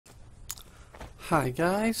Hi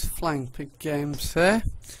guys, Flying Pig Games here.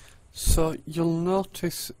 So you'll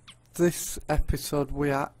notice this episode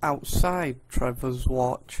we are outside Trevor's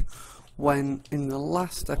watch, when in the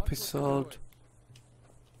last episode,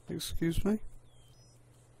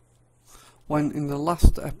 when in the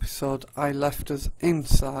last episode I left us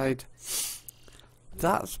inside.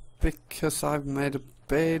 That's because I've made a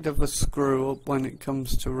bit of a screw up when it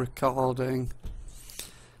comes to recording.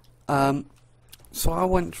 So I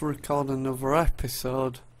went to record another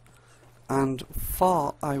episode and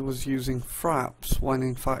thought I was using Fraps when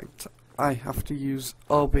in fact I have to use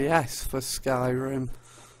OBS for Skyrim.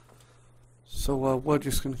 So we're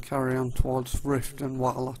just going to carry on towards Riften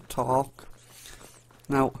while I talk.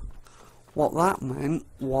 Now what that meant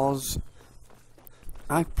was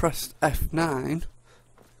I pressed F9,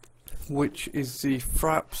 which is the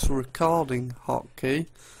Fraps recording hotkey,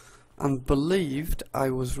 and believed I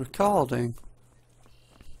was recording.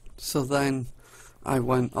 So then I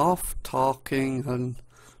went off talking and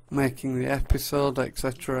making the episode,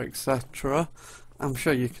 etc, etc. I'm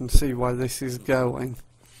sure you can see why this is going.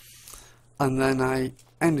 And then I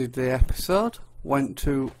ended the episode, went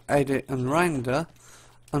to edit and render,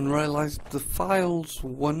 and realised the files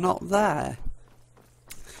were not there.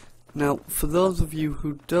 Now for those of you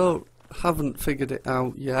who haven't figured it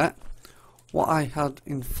out yet, what I had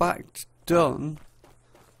in fact done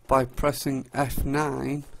by pressing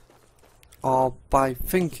F9, or by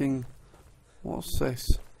thinking, what's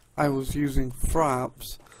this, I was using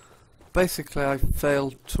Fraps, basically I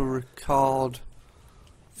failed to record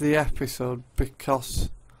the episode because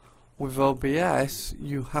with OBS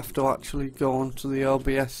you have to actually go onto the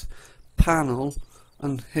OBS panel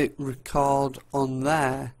and hit record on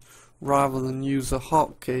there rather than use a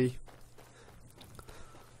hotkey.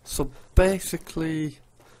 So basically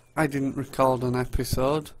I didn't record an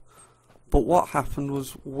episode. But what happened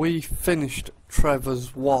was we finished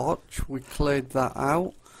Trevor's watch, we cleared that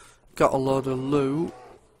out, got a load of loot.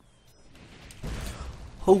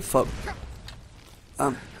 Oh fuck.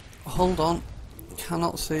 Hold on.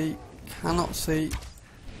 Cannot see.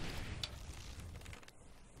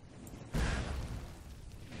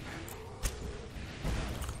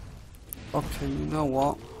 Okay, you know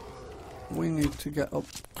what? We need to get up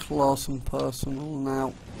close and personal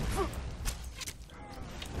now.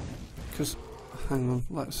 Because, hang on,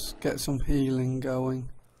 let's get some healing going.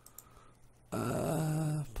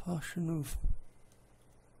 Potion of...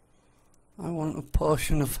 I want a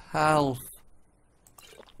potion of health.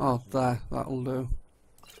 Oh, there, that'll do.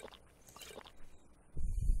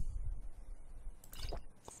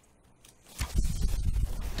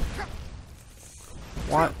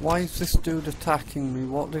 Why is this dude attacking me?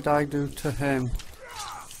 What did I do to him?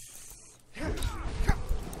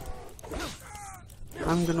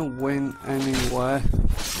 I'm gonna win anyway.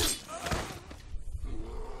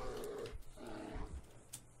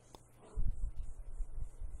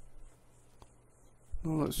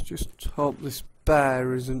 Well, let's just hope this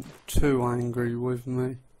bear isn't too angry with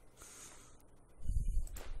me.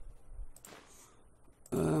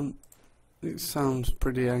 It sounds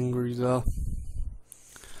pretty angry though.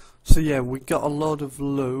 So yeah, we got a load of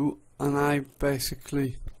loot, and I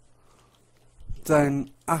basically then,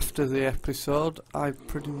 after the episode, I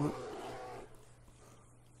pretty much...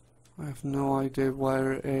 I have no idea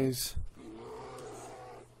where it is.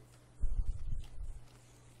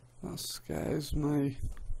 That scares me.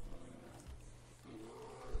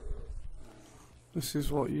 This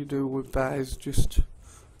is what you do with bears, just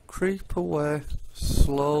creep away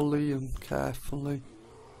slowly and carefully.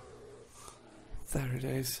 There it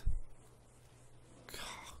is.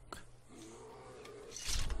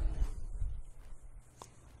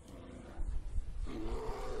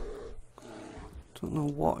 Don't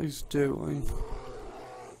know what he's doing,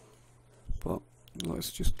 but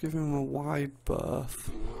let's just give him a wide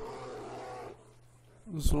berth.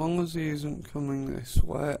 As long as he isn't coming this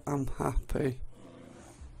way, I'm happy.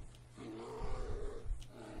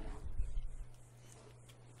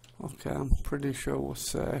 Okay, I'm pretty sure we're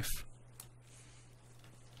safe.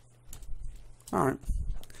 Alright.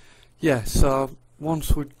 Yeah, so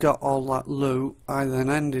once we'd got all that loot, I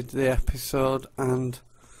then ended the episode, and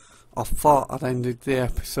I thought I'd ended the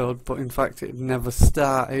episode, but in fact it had never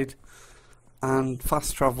started, and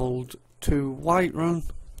fast travelled to Whiterun,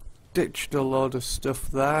 ditched a load of stuff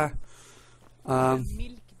there.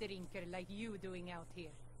 Milk drinker like you doing out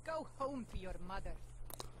here. Go home to your mother.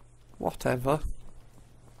 Whatever.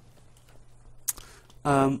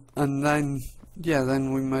 And then, yeah,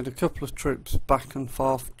 then we made a couple of trips back and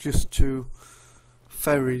forth just to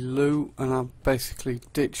ferry loot, and I basically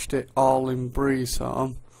ditched it all in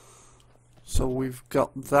Breezehome. So we've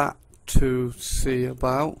got that to see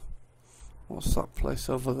about. What's that place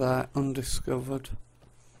over there? Undiscovered.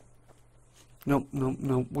 Nope, nope,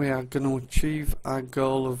 nope. We are going to achieve our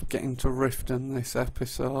goal of getting to Riften this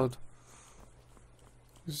episode.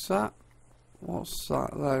 Is that... what's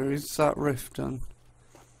that there? Is that Riften?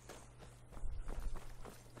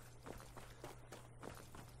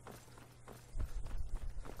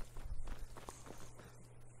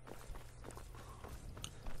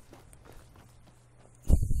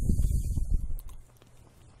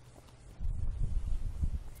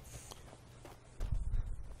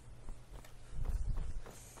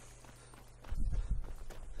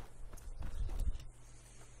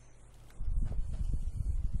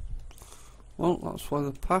 Well, that's where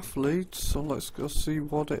the path leads, so let's go see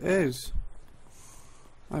what it is.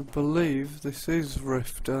 I believe this is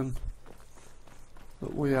Riften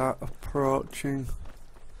that we are approaching.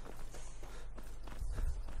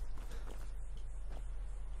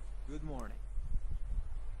 Good morning.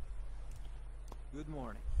 Good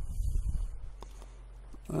morning.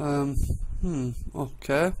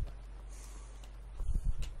 Okay.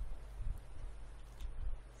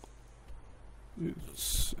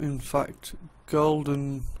 It's in fact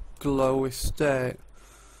Golden Glow Estate.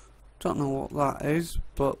 Don't know what that is,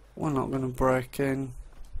 but we're not going to break in.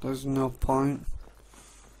 There's no point.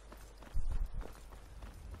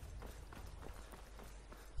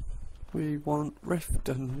 We want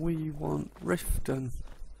Riften. We want Riften.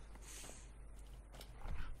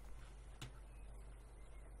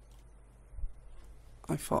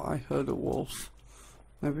 I thought I heard a wolf.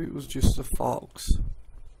 Maybe it was just a fox.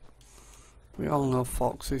 We all know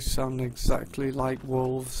foxes sound exactly like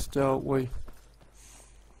wolves, don't we?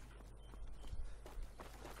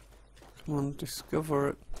 Come on, discover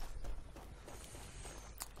it.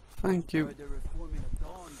 Thank you.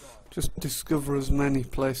 Just discover as many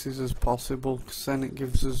places as possible, because then it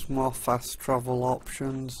gives us more fast travel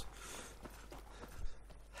options.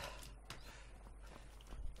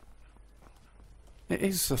 It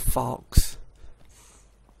is a fox.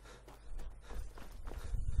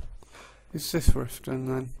 Is this Riften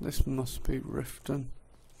then? This must be Riften.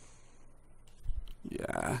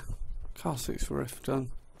 Yeah, of course it's Riften.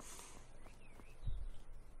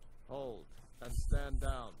 Hold and stand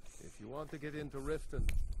down. If you want to get into Riften,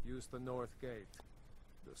 use the north gate.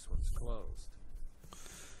 This one's closed.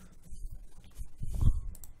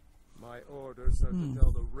 My orders are to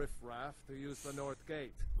tell the riffraff to use the north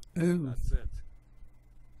gate. Ooh. That's it.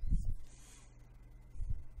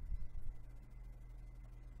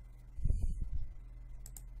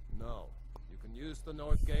 No. You can use the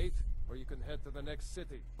north gate, or you can head to the next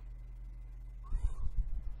city.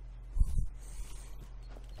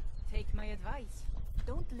 Take my advice.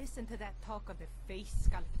 Don't listen to that talk of the face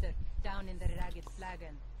sculptor down in the Ragged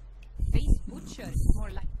Flagon. Face butcher,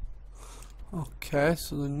 more like... Okay,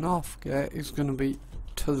 so the north gate is going to be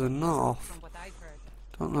to the north. From what I've heard.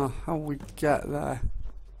 Don't know how we get there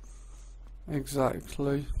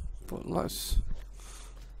exactly, but let's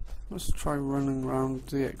try running around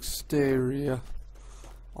the exterior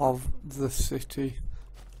of the city.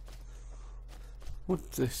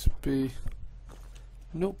 Would this be...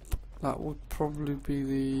 Nope, that would probably be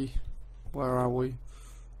the... Where are we?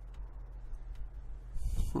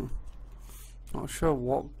 Not sure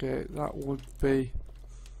what gate that would be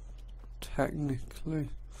technically,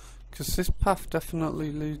 because this path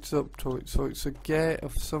definitely leads up to it, so it's a gate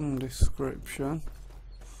of some description,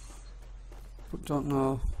 but don't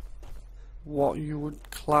know what you would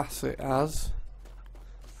class it as.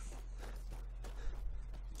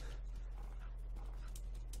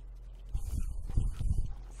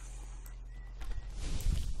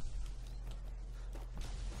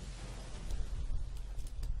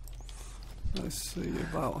 Let's see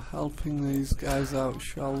about helping these guys out,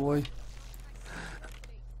 shall we?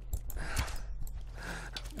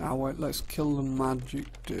 Ah, wait, let's kill the magic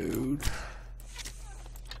dude.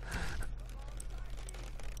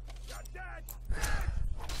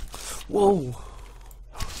 Whoa!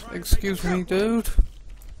 Excuse me, dude.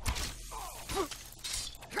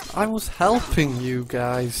 I was helping you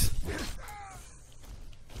guys.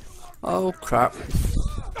 Oh crap.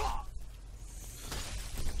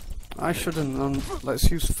 I should have known. Let's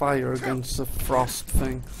use fire against the frost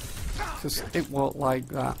thing, because it won't like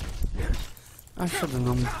that. I should have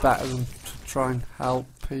known better than to try and help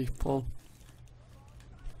people.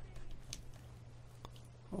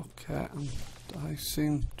 Okay, I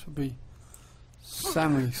seem to be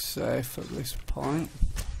semi-safe at this point.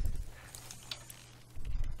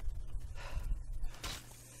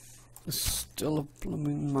 There's still a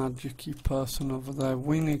blooming magic-y person over there.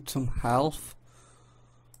 We need some health.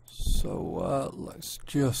 So let's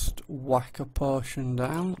just whack a potion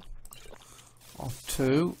down. Or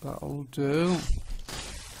two, that'll do.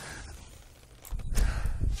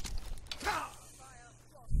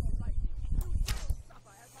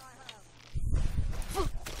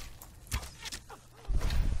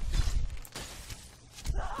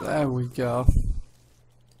 There we go.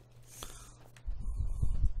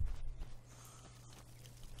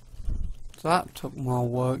 That took more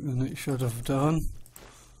work than it should have done.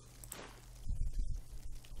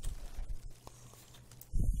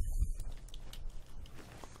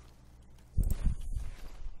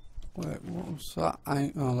 Wait, what was that?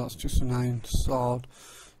 Oh, that's just an iron sword.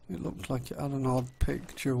 It looked like it had an odd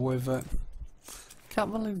picture with it.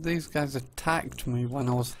 Can't believe these guys attacked me when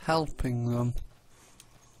I was helping them.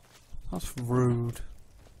 That's rude.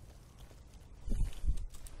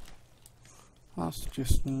 That's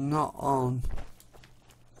just not on.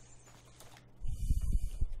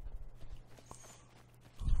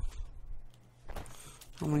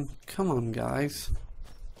 I mean, come on, guys.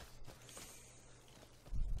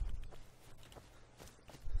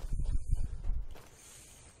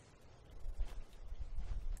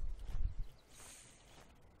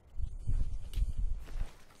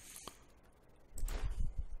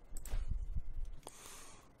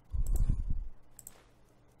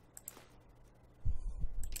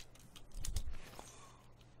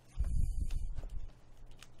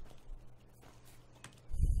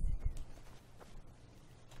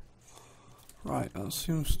 Right, that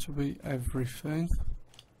seems to be everything.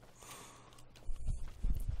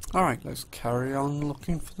 Alright, let's carry on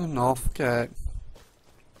looking for the North Gate.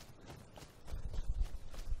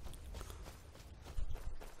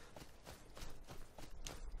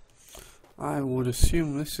 I would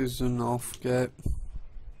assume this is the North Gate.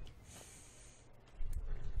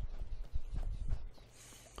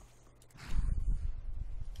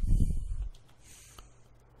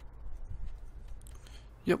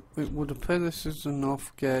 Yep, it would appear this is the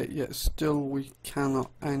North Gate, yet still we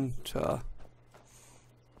cannot enter.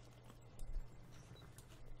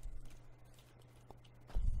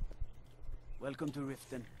 Welcome to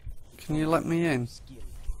Riften. Can you let me in? Skill.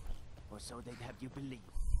 Or so they'd have you believe.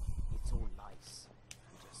 It's all lies.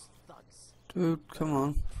 You're just thugs. Dude, come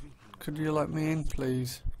on. Could you let me in,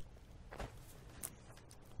 please?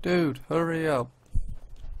 Dude, hurry up.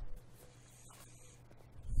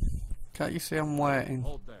 Can't you see I'm waiting?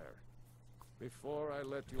 Hold there. Before I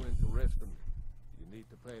let you into Riften, you need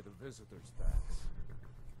to pay the visitor's tax.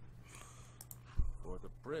 For the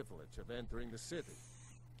privilege of entering the city.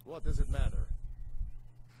 What does it matter?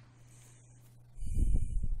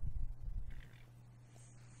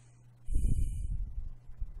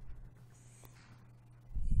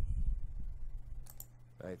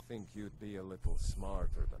 I think you'd be a little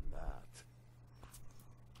smarter than that.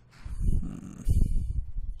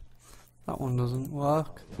 That one doesn't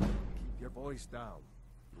work. Keep your voice down.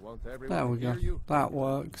 You want everyone There we to hear go. you? That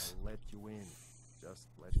works. I'll let you in. Just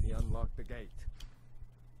let me unlock the gate.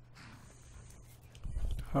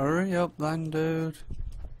 Hurry up then, dude.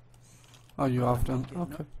 Oh, you have done.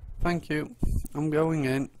 Okay. Thank you. I'm going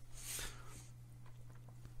in.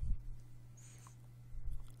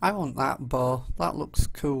 I want that bow. That looks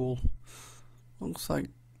cool. Looks like...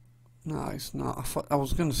 No, it's not. I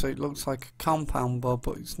was going to say it looks like a compound bow,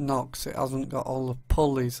 but it's not, 'cause it hasn't got all the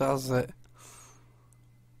pulleys, has it?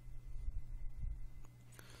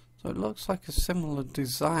 So it looks like a similar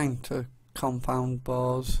design to compound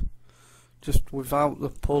bows, just without the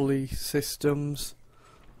pulley systems.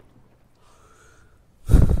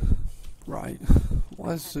 Right,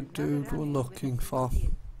 where's the dude we're looking for?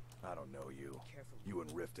 I don't know you. You and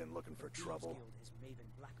Riften looking for trouble?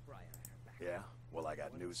 Yeah? Well, I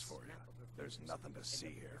got news for you. There's nothing to see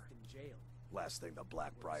here. Last thing the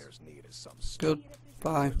Blackbriars need is some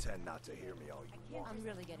Goodbye. Pretend not to hear me all you want. I'm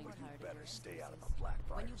really getting tired of Better this. stay out of the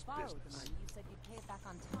When you Blackbriars borrowed the business. money, you said you'd pay it back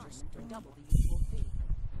on time for double the usual fee.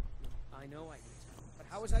 I know I did. But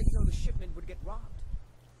how was I to know the shipment would get robbed?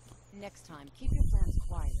 Next time, keep your plans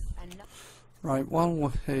quiet and no Right, while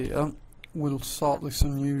we're here, we'll sort this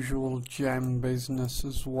unusual gem business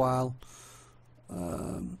as well.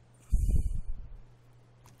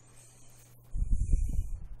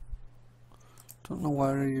 Don't know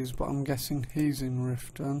where he is, but I'm guessing he's in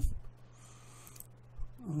Riften.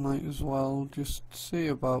 I might as well just see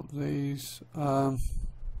about these.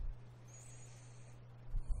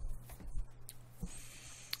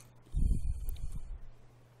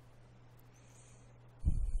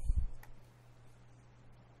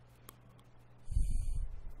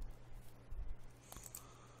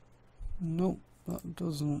 Nope, that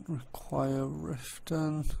doesn't require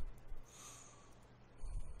Riften.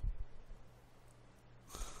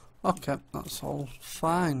 Okay, that's all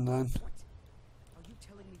fine then. What? Are you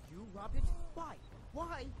telling me you robbed it? Why?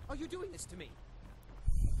 Why are you doing this to me?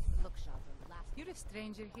 Look, Shadra, last. You're a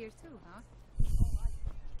stranger here too, huh?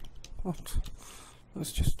 What?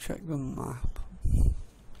 Let's just check the map.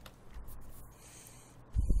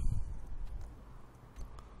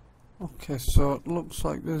 Okay, so it looks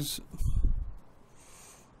like there's...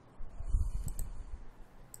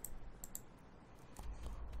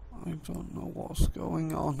 I don't know what's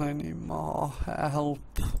going on anymore. Help.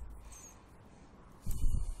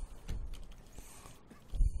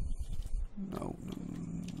 No, no,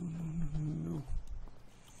 no.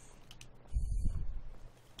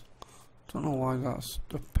 Don't know why that's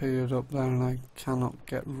appeared up there and I cannot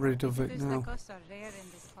get rid of it now. Like us are rare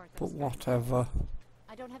in this part of But Skyrim. whatever.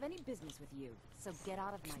 I don't have any business with you, so get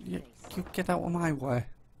out of my You face. get out of my way.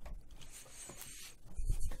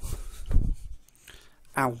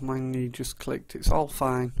 Ow, my knee just clicked. It's all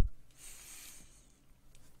fine.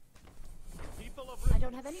 I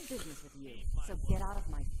don't have any business with you, so get out of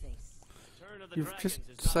my face. You've just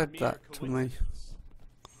said that to me.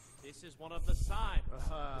 This is one of the signs.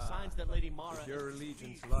 The signs that Lady Mara If your is allegiance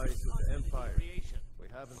feasting lies with the on Empire, creation. we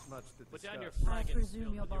haven't much to Put down your discuss. flag I and presume spill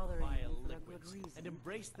you're your bothering me vile for a good liquids reason. and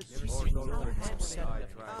embrace the Or teachings go of over the to head side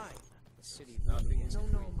of right. time. The city Nothing is No,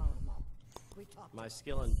 free. no, Marmo. We talked. My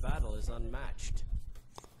skill in battle is unmatched.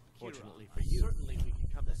 Fortunately for you, certainly we can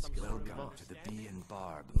come to some sort of Welcome to the understanding. Bee and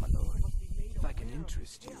Barb, my lord. If I can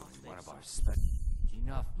interest you in one of our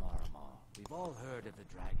Enough, Marmo. We've all heard of the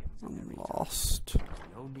dragons and I'm everything. lost.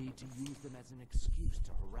 No need to use them as an excuse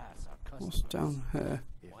to harass our customers. What's down here?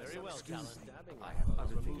 If Very you'll well, excuse Talon. me, I have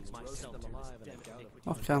other things to myself attend to alive this and delicate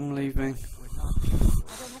Okay, I'm leaving. We're not I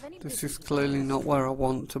don't have any This business is with clearly you. not where I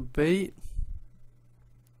want to be.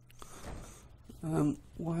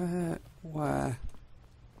 Where?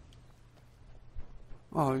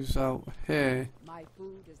 Oh, he's out here. My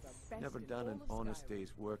food is the best Never in done an all of honest Skyrim.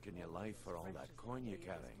 day's work in your life for all that coin you're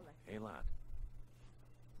carrying, hey lad?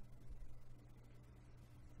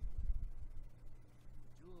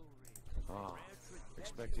 Ah,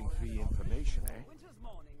 expecting free information, eh?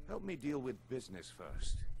 Help me deal with business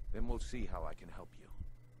first, then we'll see how I can help you.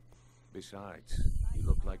 Besides, you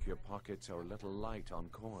look like your pockets are a little light on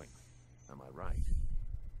coin. Am I right?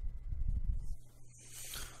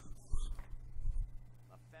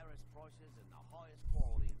 The fairest prices and the highest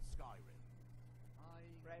quality in Skyrim.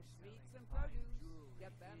 Fresh meats and produce.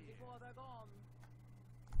 Get them before they're gone.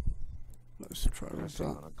 Let's try with Pressing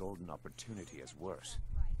that. on a golden opportunity is worse.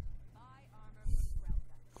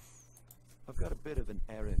 I've got a bit of an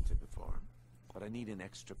errand to perform, but I need an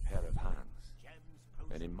extra pair of hands.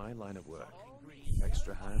 And in my line of work,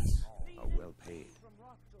 extra hands are well paid.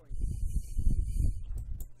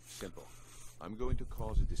 Simple. I'm going to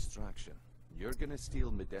cause a distraction. You're gonna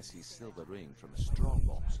steal Medesi's silver ring from a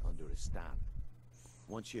strongbox under his stand.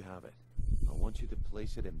 Once you have it, I want you to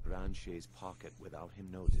place it in Branche's pocket without him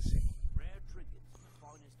noticing. Rare trinkets, the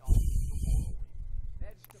finest articles from Morrowind.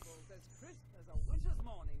 Vegetables as crisp as a winter's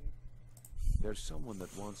morning. There's someone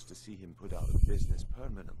that wants to see him put out of business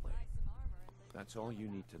permanently. That's all you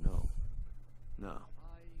need to know. Now,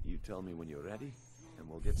 you tell me when you're ready, and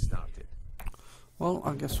we'll get started. Well,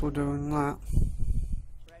 I guess we're doing that.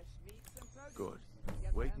 Fresh meats and produce. Good.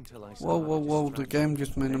 Wait until I Whoa, start whoa, whoa, the game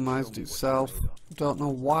just minimized itself. Don't know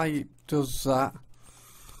why it does that.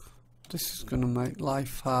 This is gonna make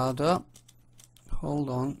life harder. Hold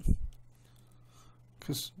on.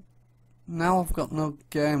 Because now I've got no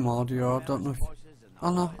game audio. I don't know if...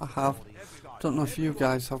 Oh no, I have. Don't know if you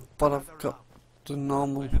guys have, but I've got the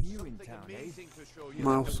normal You in town, eh?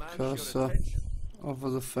 mouse cursor over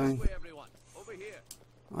the thing. Everyone, over here.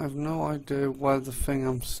 I have no idea where the thing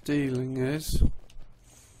I'm stealing is.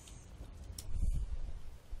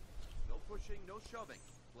 No pushing, no shoving.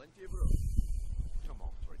 Plenty of room. Come on,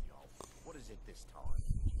 Brynjol. What is it this time?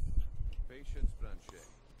 Patience, Branche.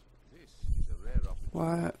 This is a rare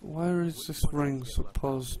opportunity. Where is this ring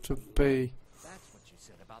supposed to be? That's what you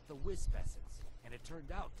said about the wisp essence, and it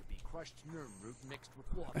turned out to be crushed nerm root mixed with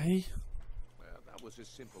water. Eh? Well, that was a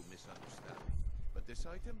simple misunderstanding. But this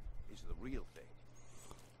item is the real thing.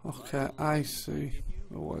 Okay, I see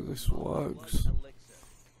the way this works.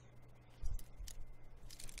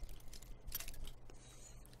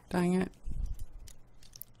 Dang it.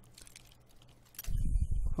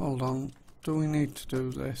 Hold on. Do we need to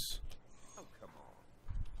do this? Oh, come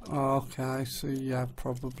on. Oh, okay, I see. Yeah,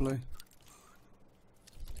 probably.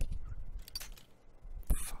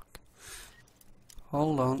 Fuck.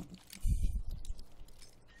 Hold on.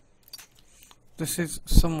 This is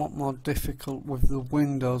somewhat more difficult with the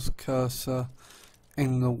Windows cursor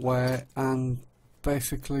in the way, and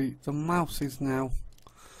basically the mouse is now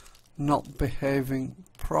not behaving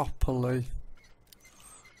properly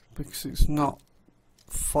because it's not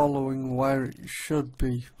following where it should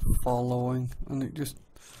be following, and it just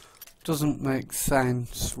doesn't make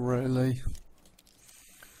sense really.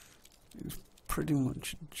 It's pretty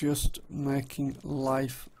much just making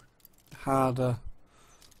life harder,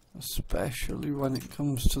 especially when it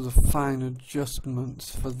comes to the fine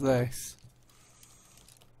adjustments for this.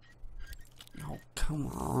 Oh, come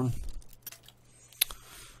on.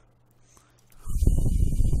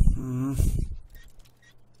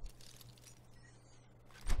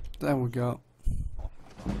 There we go.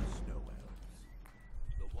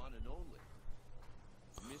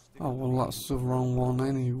 Oh, well, that's the wrong one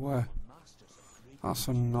anyway. That's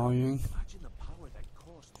annoying. Imagine the power that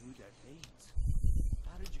coursed through their veins.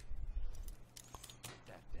 How did you...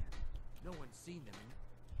 That. No one's seen them.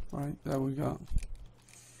 Right, there we go.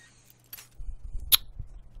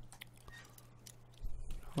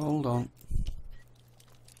 Hold on.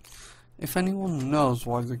 If anyone knows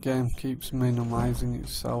why the game keeps minimizing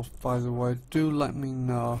itself, by the way, do let me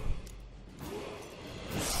know.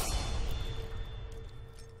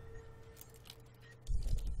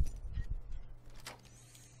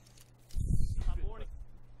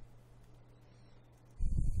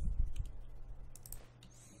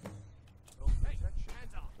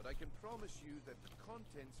 But I can promise you that the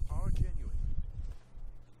contents are genuine.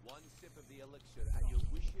 One sip of the elixir and your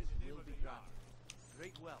wishes will be granted.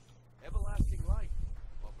 Great wealth, everlasting life,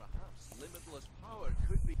 or perhaps limitless power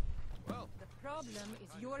could be... Well, The problem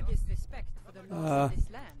is your disrespect for the laws of this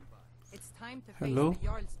land. It's time to face hello? the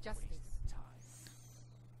Jarl's justice. time.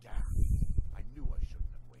 Damn, I knew I shouldn't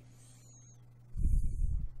have waited.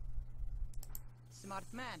 Smart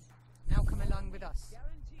man. Now come along with us.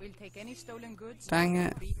 We'll take any stolen goods Dang and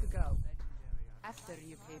it. you're free to go. After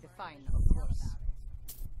you pay the fine, of course.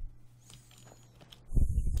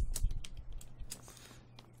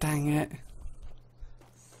 Dang it.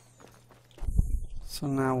 So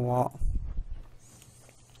now what?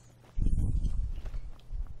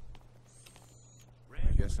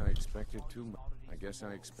 I guess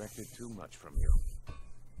I expected too much from you.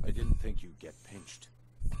 I didn't think you'd get pinched.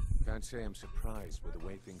 Can't say I'm surprised with the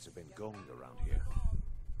way things have been going around here.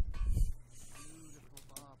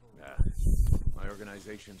 My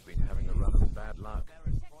organization's been having a run of bad luck,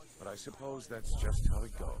 but I suppose that's just how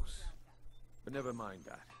it goes. But never mind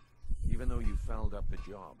that. Even though you fouled up the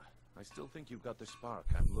job, I still think you've got the spark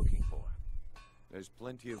I'm looking for. There's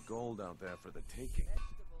plenty of gold out there for the taking,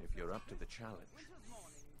 if you're up to the challenge.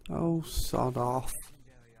 Oh, sod off.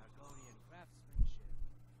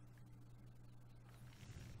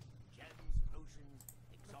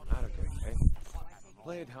 Okay.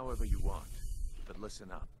 Play it however you want, but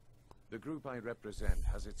listen up. The group I represent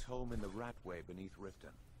has its home in the Ratway beneath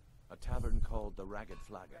Riften, a tavern called the Ragged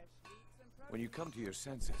Flagon. When you come to your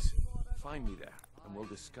senses, find me there, and we'll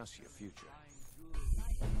discuss your future.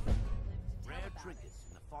 Rare trinkets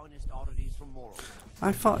and the finest oddities from Moral.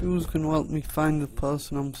 I thought he was going to help me find the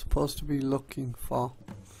person I'm supposed to be looking for.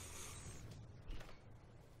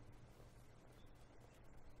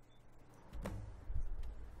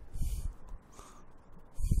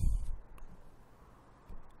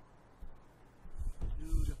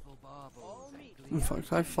 In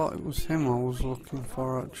fact, I thought it was him I was looking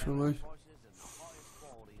for actually.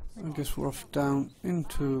 I guess we're off down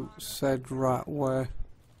into said Ratway.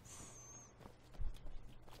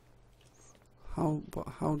 But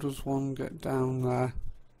how does one get down there?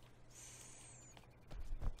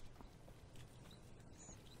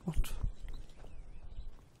 What?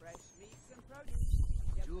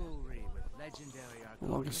 Jewelry with legendary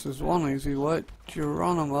Well, I guess there's one easy way.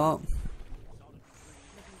 Geronimo. Looking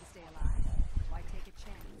to stay alive? Why take a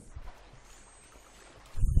chance?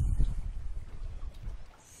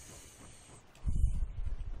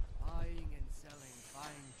 buying and selling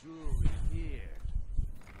fine jewelry here.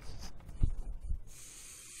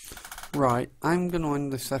 Right, I'm going to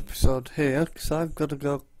end this episode here because I've got to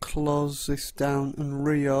go close this down and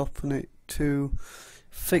reopen it to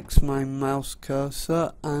fix my mouse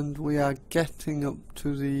cursor, and we are getting up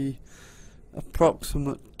to the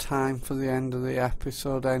approximate time for the end of the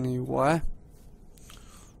episode anyway.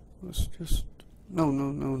 Let's just...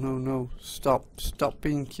 No. Stop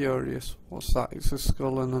being curious. What's that? It's a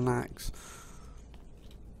skull and an axe.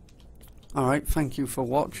 Alright, thank you for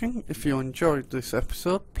watching. If you enjoyed this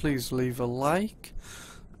episode, please leave a like.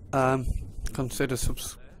 Consider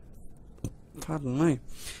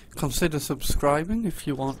subscribing if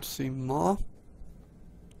you want to see more.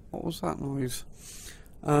 What was that noise?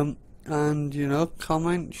 And, you know,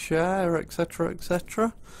 comment, share, etc,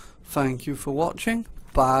 etc. Thank you for watching.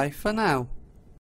 Bye for now.